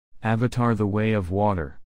Avatar: The Way of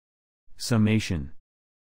Water. Summation.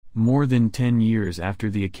 More than 10 years after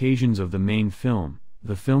the occasions of the main film,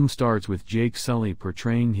 the film starts with Jake Sully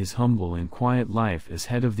portraying his humble and quiet life as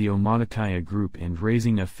head of the Omaticaya group and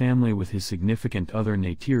raising a family with his significant other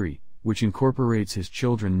Neytiri, which incorporates his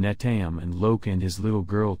children Neteyam and Lok and his little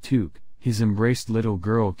girl Tuk, his embraced little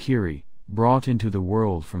girl Kiri, brought into the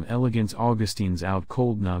world from Elegance Augustine's out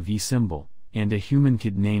cold Na'vi symbol, and a human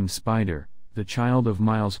kid named Spider, the child of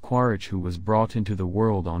Miles Quaritch, who was brought into the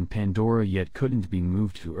world on Pandora yet couldn't be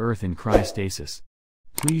moved to Earth in cryostasis.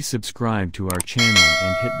 Please subscribe to our channel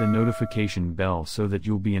and hit the notification bell so that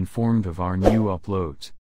you'll be informed of our new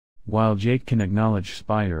uploads. While Jake can acknowledge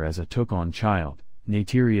Spider as a took-on child,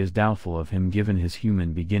 Neytiri is doubtful of him given his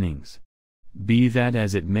human beginnings. Be that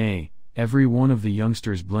as it may, every one of the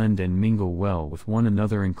youngsters blend and mingle well with one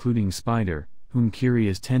another, including Spider, whom Kiri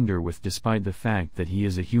is tender with despite the fact that he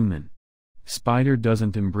is a human. Spider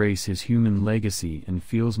doesn't embrace his human legacy and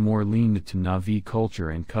feels more leaned to Na'vi culture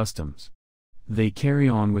and customs. They carry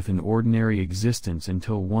on with an ordinary existence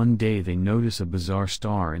until one day they notice a bizarre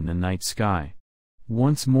star in the night sky.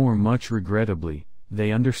 Once more, much regrettably,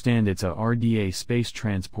 they understand it's a RDA space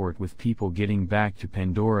transport with people getting back to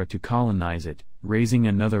Pandora to colonize it, raising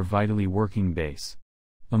another vitally working base.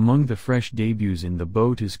 Among the fresh debuts in the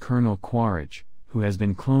boat is Colonel Quaritch, who has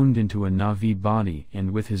been cloned into a Na'vi body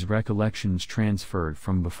and with his recollections transferred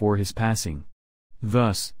from before his passing.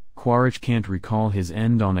 Thus, Quaritch can't recall his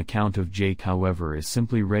end on account of Jake, however is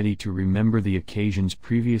simply ready to remember the occasions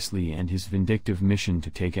previously and his vindictive mission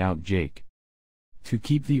to take out Jake. To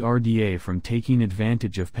keep the RDA from taking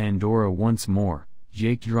advantage of Pandora once more,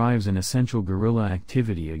 Jake drives an essential guerrilla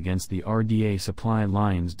activity against the RDA supply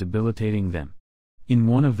lines, debilitating them. In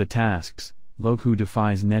one of the tasks, Lok, who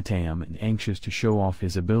defies Neteyam and anxious to show off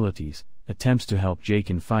his abilities, attempts to help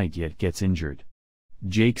Jake in fight yet gets injured.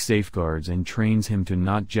 Jake safeguards and trains him to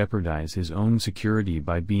not jeopardize his own security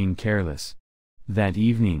by being careless. That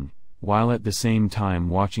evening, while at the same time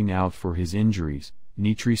watching out for his injuries,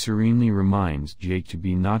 Neytiri serenely reminds Jake to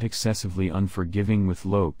be not excessively unforgiving with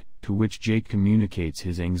Lok, to which Jake communicates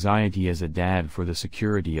his anxiety as a dad for the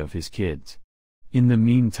security of his kids. In the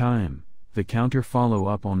meantime, the counter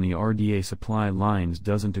follow-up on the RDA supply lines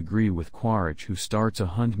doesn't agree with Quaritch, who starts a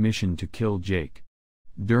hunt mission to kill Jake.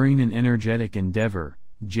 During an energetic endeavor,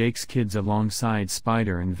 Jake's kids alongside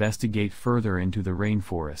Spider investigate further into the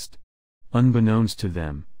rainforest. Unbeknownst to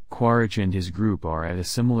them, Quaritch and his group are at a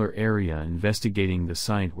similar area investigating the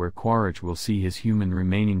site where Quaritch will see his human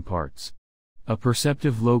remaining parts. A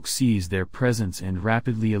perceptive Lok sees their presence and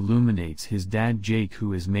rapidly illuminates his dad Jake,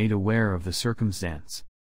 who is made aware of the circumstance.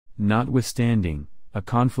 Notwithstanding, a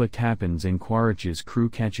conflict happens and Quaritch's crew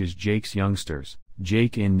catches Jake's youngsters.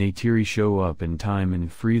 Jake and Neytiri show up in time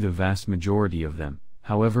and free the vast majority of them,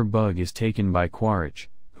 however Bug is taken by Quaritch,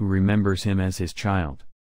 who remembers him as his child.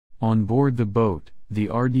 On board the boat, the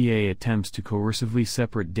RDA attempts to coercively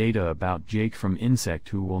separate data about Jake from Insect,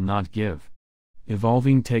 who will not give.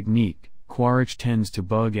 Evolving technique, Quaritch tends to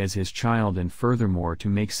Bug as his child and furthermore to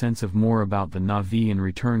make sense of more about the Na'vi in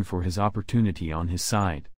return for his opportunity on his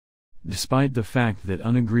side. Despite the fact that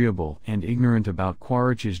unagreeable and ignorant about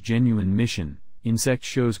Quaritch's genuine mission, Insect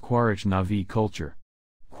shows Quaritch Na'vi culture.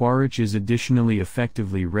 Quaritch is additionally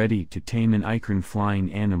effectively ready to tame an Ikran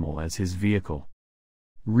flying animal as his vehicle.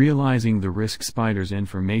 Realizing the risk, Spider's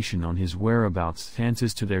information on his whereabouts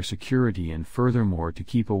chances to their security and furthermore to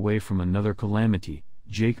keep away from another calamity,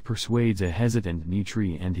 Jake persuades a hesitant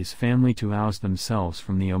Neytiri and his family to oust themselves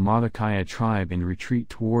from the Omaticaya tribe and retreat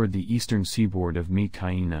toward the eastern seaboard of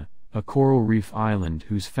Metkayina, a coral reef island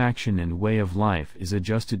whose faction and way of life is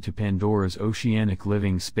adjusted to Pandora's oceanic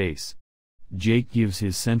living space. Jake gives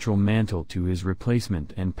his central mantle to his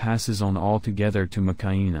replacement and passes on altogether to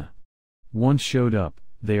Metkayina. Once showed up,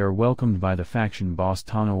 they are welcomed by the faction boss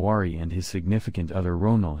Tonowari and his significant other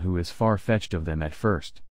Ronal, who is far-fetched of them at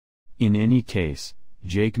first. In any case,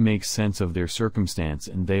 Jake makes sense of their circumstance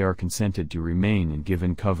and they are consented to remain and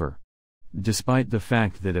given cover. Despite the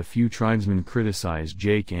fact that a few tribesmen criticize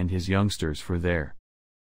Jake and his youngsters for their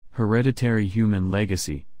hereditary human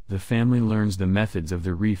legacy, the family learns the methods of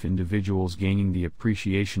the reef individuals, gaining the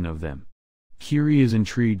appreciation of them. Kiri is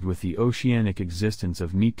intrigued with the oceanic existence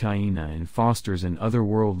of Metkayina and fosters an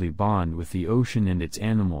otherworldly bond with the ocean and its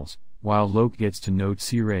animals, while Lok gets to know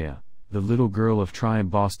Tsireya, the little girl of tribe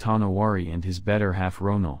boss Tonowari and his better half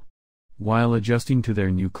Ronal. While adjusting to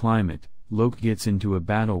their new climate, Lok gets into a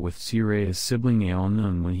battle with Tsireya's sibling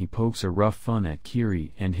Aonun when he pokes a rough fun at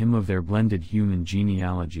Kiri and him of their blended human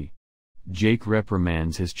genealogy. Jake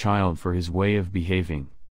reprimands his child for his way of behaving.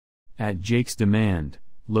 At Jake's demand,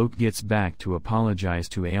 Loke gets back to apologize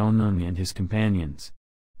to Aonung and his companions.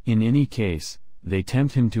 In any case, they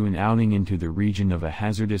tempt him to an outing into the region of a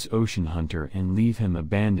hazardous ocean hunter and leave him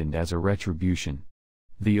abandoned as a retribution.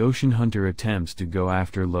 The ocean hunter attempts to go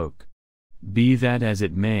after Loke. Be that as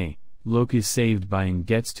it may, Loke is saved by and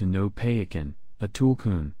gets to know Payakan, a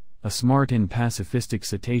tulkun, a smart and pacifistic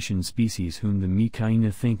cetacean species whom the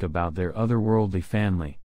Meerkayina think about their otherworldly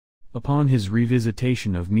family. Upon his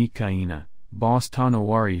revisitation of Meerkayina, Boss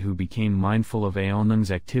Tonowari, who became mindful of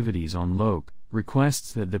Aonung's activities on Loke,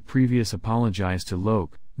 requests that the previous apologize to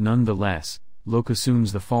Loke. Nonetheless, Loke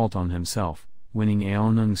assumes the fault on himself, winning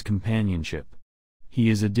Aonung's companionship. He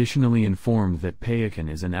is additionally informed that Payakan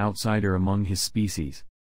is an outsider among his species.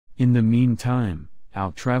 In the meantime,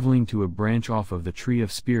 out traveling to a branch off of the Tree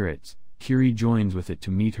of Spirits, Kiri joins with it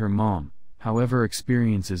to meet her mom, however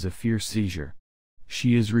experiences a fierce seizure.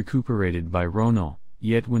 She is recuperated by Ronal,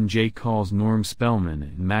 yet when Jake calls Norm Spellman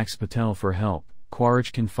and Max Patel for help,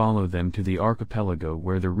 Quaritch can follow them to the archipelago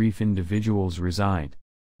where the reef individuals reside.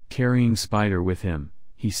 Carrying Spider with him,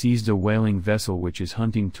 he seized a whaling vessel which is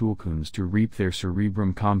hunting tulkuns to reap their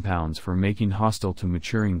cerebrum compounds for making hostile to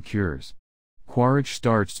maturing cures. Quaritch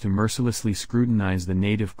starts to mercilessly scrutinize the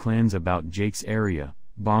native clans about Jake's area,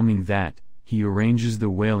 bombing that. He arranges the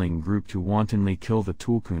whaling group to wantonly kill the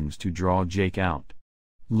tulkuns to draw Jake out.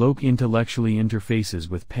 Loke intellectually interfaces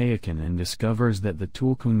with Payakan and discovers that the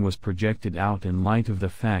tulkun was projected out in light of the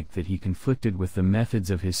fact that he conflicted with the methods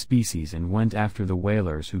of his species and went after the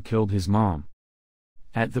whalers who killed his mom.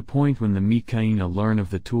 At the point when the Meerkayina learn of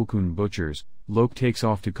the tulkun butchers, Loke takes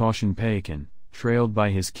off to caution Payakan, trailed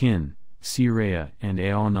by his kin, Sireya and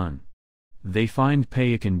Aonung. They find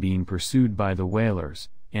Payakan being pursued by the whalers,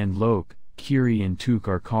 and Loke, Kiri and Took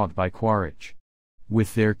are caught by Quaritch.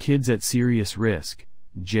 With their kids at serious risk,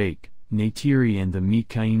 Jake, Neytiri and the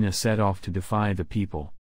Meerkayina set off to defy the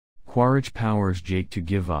people. Quaritch powers Jake to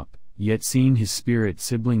give up, yet seeing his spirit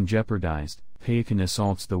sibling jeopardized, Payakan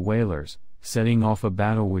assaults the whalers, setting off a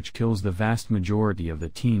battle which kills the vast majority of the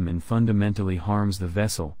team and fundamentally harms the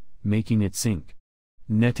vessel, making it sink.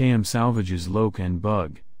 Neteyam salvages Loke and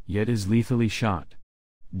Bug, yet is lethally shot.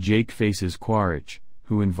 Jake faces Quaritch,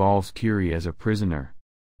 who involves Kiri as a prisoner.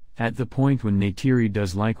 At the point when Neytiri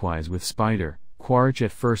does likewise with Spider, Quaritch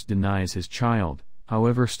at first denies his child,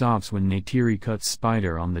 however stops when Neytiri cuts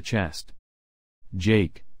Spider on the chest.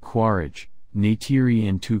 Jake, Quaritch, Neytiri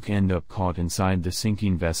and Took end up caught inside the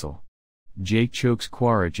sinking vessel. Jake chokes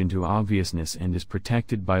Quaritch into obviousness and is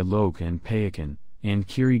protected by Loke and Payakan, and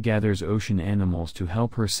Kiri gathers ocean animals to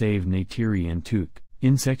help her save Neytiri and Took.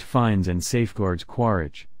 Insect finds and safeguards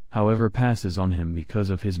Quaritch, however passes on him because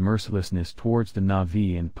of his mercilessness towards the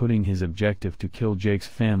Na'vi and putting his objective to kill Jake's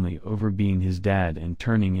family over being his dad and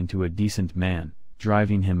turning into a decent man,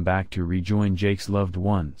 driving him back to rejoin Jake's loved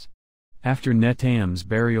ones. After Neteyam's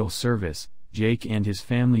burial service, Jake and his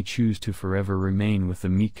family choose to forever remain with the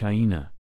Meerkayina,